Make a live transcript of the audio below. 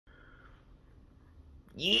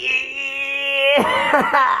Yeah!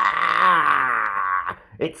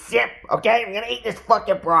 It's Sip, okay? I'm gonna eat this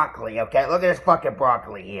fucking broccoli, okay? Look at this fucking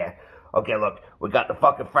broccoli here. Okay, look, we got the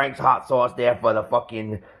fucking Frank's hot sauce there for the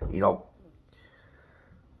fucking, you know,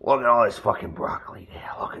 look at all this fucking broccoli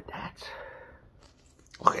there. Look at that.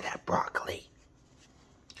 Look at that broccoli.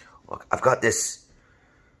 Look, I've got this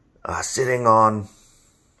sitting on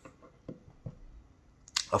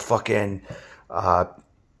a fucking, like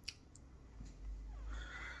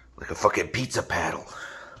a fucking pizza paddle.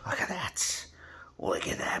 Look at that. Look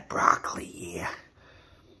at that broccoli here.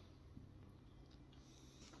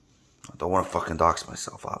 I don't want to fucking dox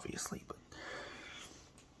myself, obviously, but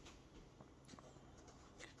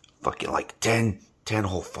fucking like 10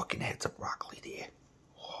 whole fucking heads of broccoli there.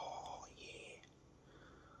 Oh, yeah.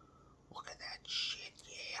 Look at that shit,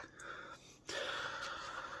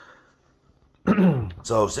 yeah.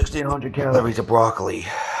 So, 1,600 calories of broccoli.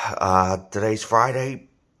 Today's Friday.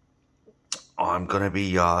 I'm going to be,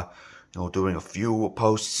 you know, doing a few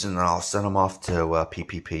posts, and then I'll send them off to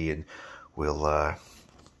PPP, and we'll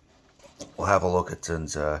have a look at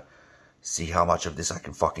and see how much of this I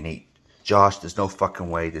can fucking eat. Josh, there's no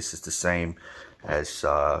fucking way this is the same as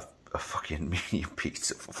a fucking medium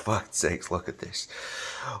pizza, for fuck's sakes. Look at this.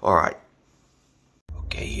 Alright.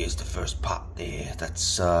 Okay, here's the first pot there.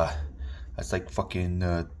 That's like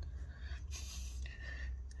fucking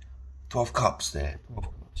 12 cups there. 12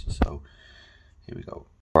 cups. So, here we go.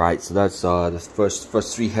 Alright, so that's the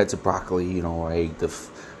first 3 heads of broccoli. You know, I ate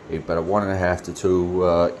about 1.5 to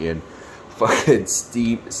 2 in fucking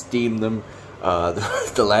steam them.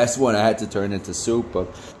 The last one I had to turn into soup,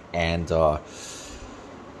 and okay,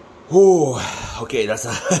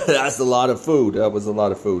 that's a lot of food. That was a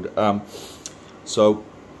lot of food. So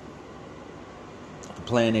the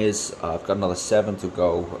plan is I've got another 7 to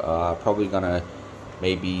go. Probably gonna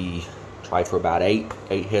maybe try for about 8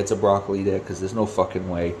 heads of broccoli there, because there's no fucking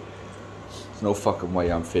way. There's no fucking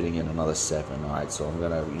way I'm fitting in another 7. All right, so I'm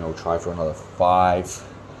gonna, you know, try for another 5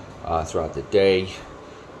 throughout the day.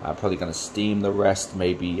 I'm probably gonna steam the rest.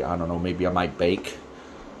 Maybe, I don't know, maybe I might bake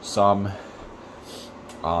some.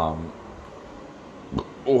 Oh,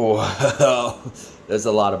 there's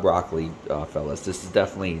a lot of broccoli, fellas. This is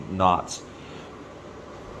definitely not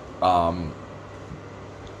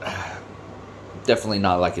definitely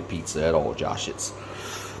not like a pizza at all, Josh.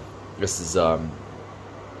 This is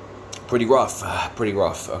pretty rough.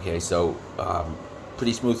 Okay, so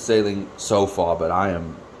pretty smooth sailing so far, but I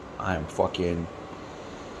am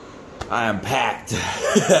packed.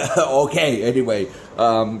 Okay, anyway,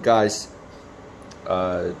 guys,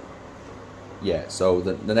 yeah, so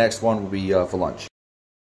the next one will be for lunch.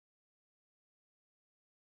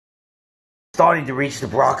 Starting to reach the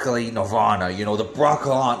broccoli nirvana, you know, the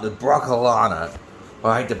broccolana.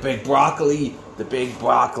 Alright, the big broccoli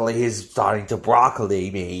is starting to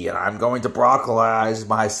broccoli me, and I'm going to broccolize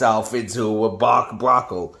myself into a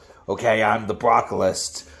broccol. Okay, I'm the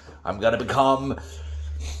broccolist. I'm gonna become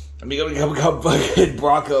fucking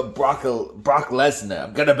Brock Lesnar.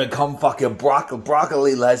 I'm gonna become fucking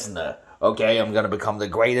Broccoli Lesnar. Okay, I'm gonna become the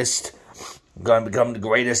greatest. I'm gonna become the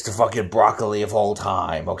greatest fucking broccoli of all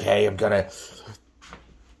time. Okay, I'm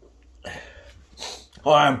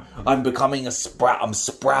becoming a sprout. I'm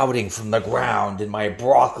sprouting from the ground in my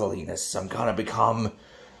broccoliness. I'm gonna become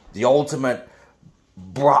the ultimate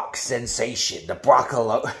Brock sensation. The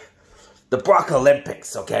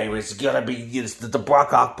Brocccocolypse, okay? It's gonna be the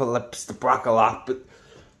Brocccocolypse, the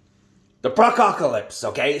Brocccocolypse,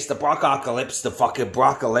 okay? It's the Brocccocolypse, the fucking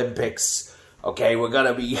Brocccolypse, okay? We're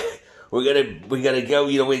gonna go,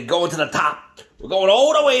 you know, we're going to the top. We're going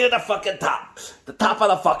all the way to the fucking top. The top of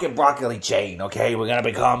the fucking broccoli chain, okay? We're gonna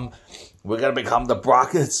become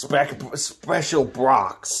the special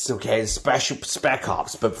Brocks, okay? Special spec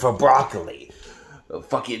ops, but for broccoli.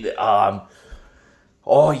 Fucking,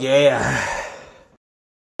 oh, yeah.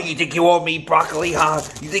 You think you own me, broccoli, huh?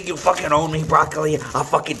 You think you fucking own me, broccoli? I'll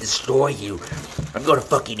fucking destroy you. I'm gonna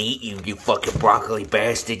fucking eat you, you fucking broccoli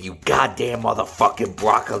bastard. You goddamn motherfucking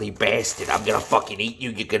broccoli bastard. I'm gonna fucking eat you.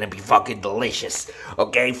 You're gonna be fucking delicious.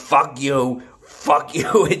 Okay? Fuck you. Fuck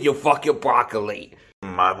you and your fucking broccoli.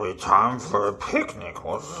 Might be time for a picnic.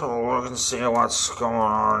 Let's look and see what's going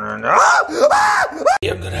on. I'm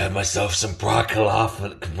gonna have myself some brock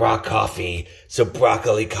coffee. Some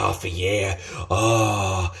broccoli coffee, yeah.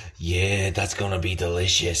 Oh, yeah, that's gonna be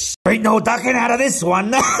delicious. Ain't no ducking out of this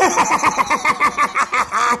one.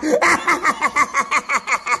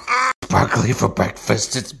 Broccoli for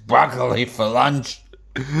breakfast. It's broccoli for lunch.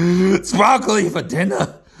 It's broccoli for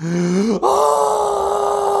dinner. Oh.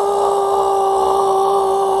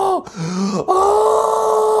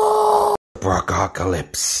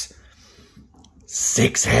 Brocccocolypse.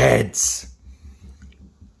 6 heads.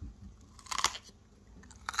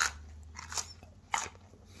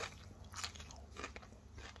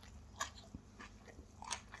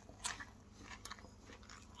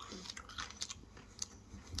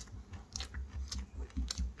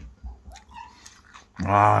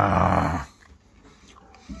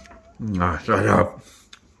 Shut up.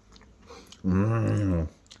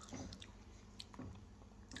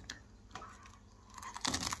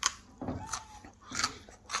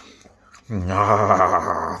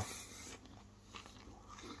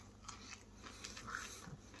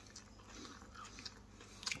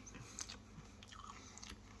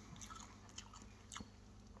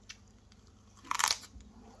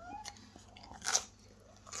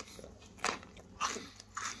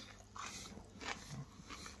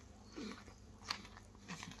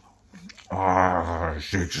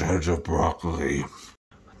 Six heads of broccoli.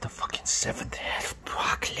 What the fucking 7th head of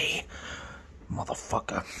broccoli?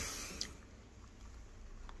 Motherfucker.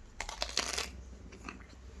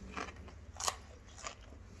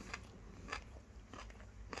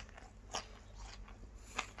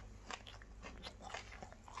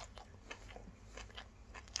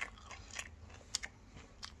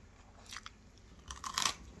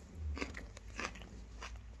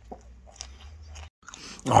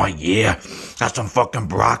 Oh yeah, that's some fucking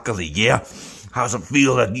broccoli, yeah? How's it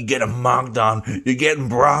feel that you getting mocked on? You're getting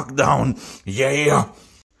brocked down, yeah?